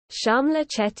Sharmla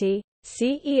Chetty,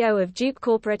 CEO of Duke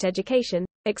Corporate Education,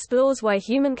 explores why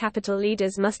human capital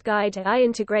leaders must guide AI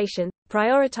integration,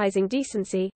 prioritizing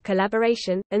decency,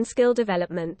 collaboration, and skill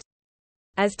development.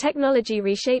 As technology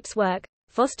reshapes work,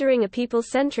 fostering a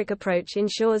people-centric approach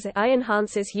ensures AI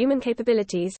enhances human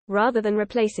capabilities, rather than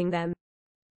replacing them.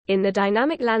 In the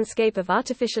dynamic landscape of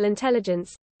artificial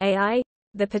intelligence, AI,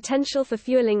 the potential for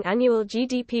fueling annual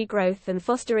GDP growth and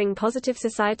fostering positive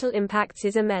societal impacts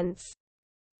is immense.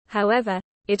 However,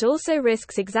 it also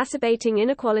risks exacerbating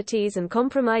inequalities and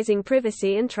compromising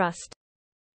privacy and trust.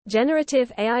 Generative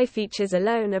AI features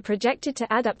alone are projected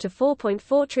to add up to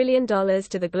 $4.4 trillion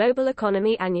to the global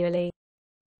economy annually.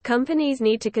 Companies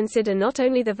need to consider not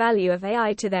only the value of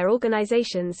AI to their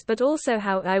organizations but also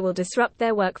how AI will disrupt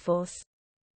their workforce.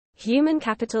 Human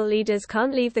capital leaders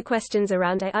can't leave the questions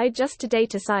around AI just to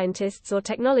data scientists or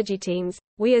technology teams.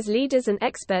 We as leaders and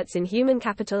experts in human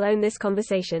capital own this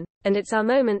conversation, and it's our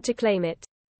moment to claim it.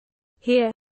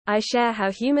 Here, I share how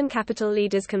human capital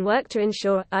leaders can work to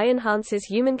ensure AI enhances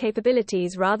human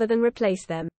capabilities rather than replace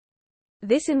them.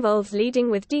 This involves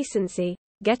leading with decency,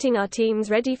 getting our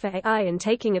teams ready for AI, and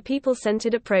taking a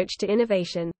people-centered approach to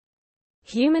innovation.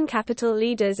 Human capital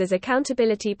leaders as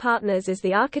accountability partners. As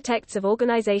the architects of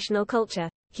organizational culture,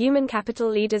 human capital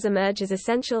leaders emerge as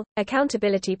essential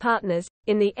accountability partners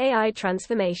in the AI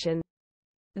transformation.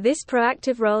 This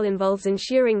proactive role involves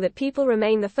ensuring that people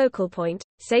remain the focal point,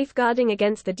 safeguarding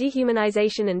against the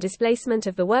dehumanization and displacement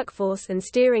of the workforce, and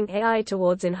steering AI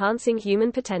towards enhancing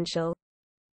human potential.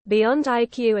 Beyond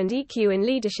IQ and EQ in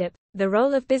leadership, the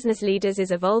role of business leaders is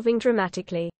evolving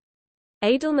dramatically.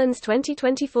 Edelman's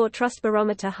 2024 Trust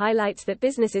Barometer highlights that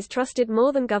business is trusted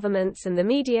more than governments and the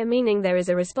media, meaning there is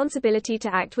a responsibility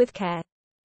to act with care.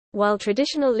 While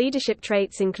traditional leadership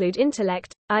traits include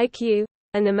intellect, IQ,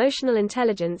 and emotional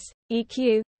intelligence,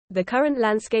 EQ, the current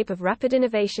landscape of rapid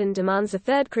innovation demands a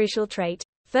third crucial trait,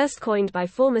 first coined by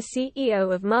former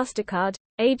CEO of Mastercard,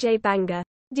 Ajay Banga: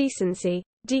 decency,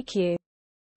 DQ.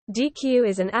 DQ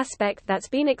is an aspect that's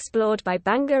been explored by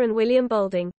Banga and William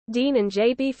Boulding, Dean and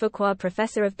J.B. Fuqua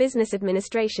Professor of Business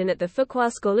Administration at the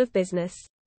Fuqua School of Business.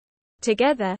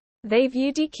 Together, they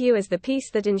view DQ as the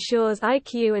piece that ensures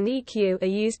IQ and EQ are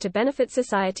used to benefit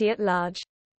society at large.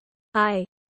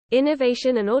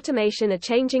 Innovation and automation are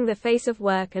changing the face of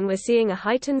work, and we're seeing a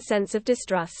heightened sense of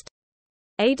distrust.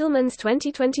 Edelman's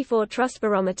 2024 Trust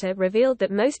Barometer revealed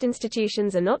that most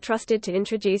institutions are not trusted to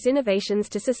introduce innovations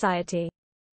to society.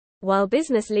 While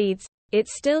business leads,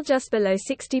 it's still just below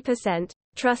 60%,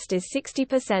 trust is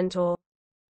 60% or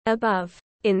above.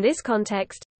 In this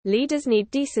context, leaders need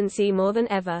decency more than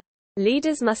ever.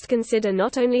 Leaders must consider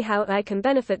not only how AI can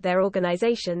benefit their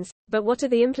organizations, but what are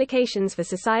the implications for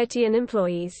society and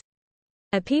employees.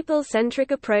 A people-centric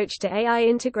approach to AI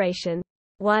integration.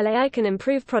 While AI can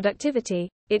improve productivity,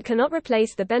 it cannot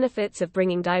replace the benefits of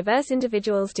bringing diverse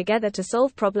individuals together to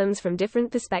solve problems from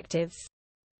different perspectives.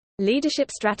 Leadership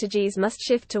strategies must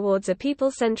shift towards a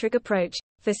people-centric approach,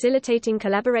 facilitating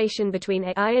collaboration between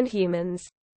AI and humans.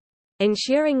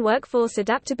 Ensuring workforce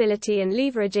adaptability and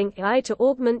leveraging AI to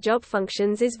augment job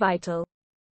functions is vital.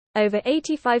 Over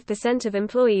 85% of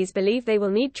employees believe they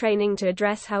will need training to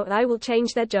address how AI will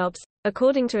change their jobs,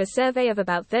 according to a survey of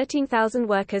about 13,000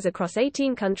 workers across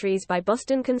 18 countries by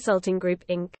Boston Consulting Group,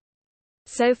 Inc.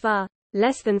 So far,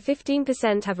 less than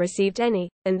 15% have received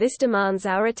any, and this demands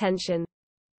our attention.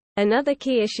 Another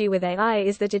key issue with AI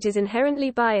is that it is inherently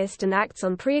biased and acts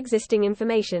on pre-existing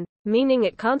information, meaning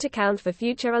it can't account for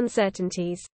future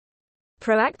uncertainties.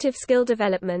 Proactive skill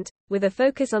development, with a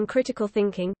focus on critical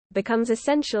thinking, becomes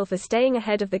essential for staying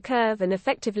ahead of the curve and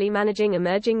effectively managing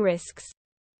emerging risks.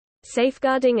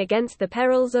 Safeguarding against the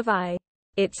perils of AI.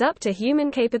 It's up to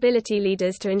human capability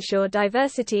leaders to ensure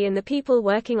diversity in the people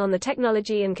working on the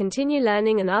technology and continue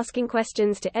learning and asking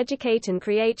questions to educate and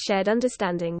create shared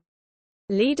understanding.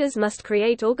 Leaders must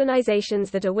create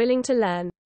organizations that are willing to learn.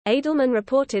 Edelman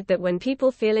reported that when people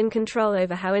feel in control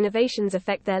over how innovations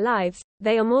affect their lives,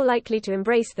 they are more likely to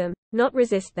embrace them, not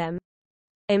resist them.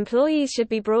 Employees should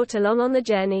be brought along on the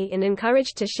journey and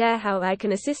encouraged to share how AI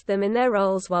can assist them in their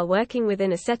roles while working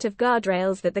within a set of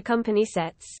guardrails that the company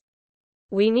sets.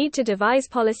 We need to devise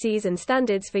policies and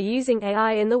standards for using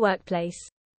AI in the workplace.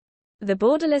 The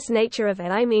borderless nature of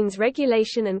AI means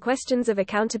regulation and questions of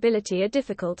accountability are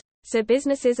difficult, so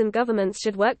businesses and governments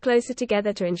should work closer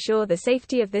together to ensure the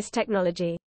safety of this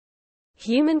technology.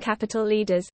 Human capital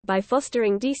leaders, by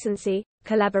fostering decency,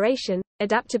 collaboration,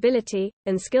 adaptability,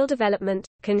 and skill development,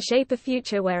 can shape a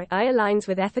future where AI aligns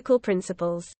with ethical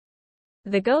principles.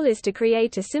 The goal is to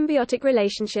create a symbiotic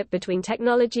relationship between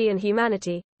technology and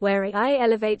humanity, where AI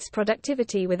elevates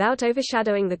productivity without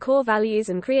overshadowing the core values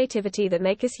and creativity that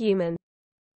make us human.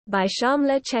 By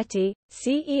Sharmla Chetty,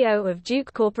 CEO of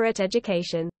Duke Corporate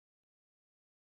Education.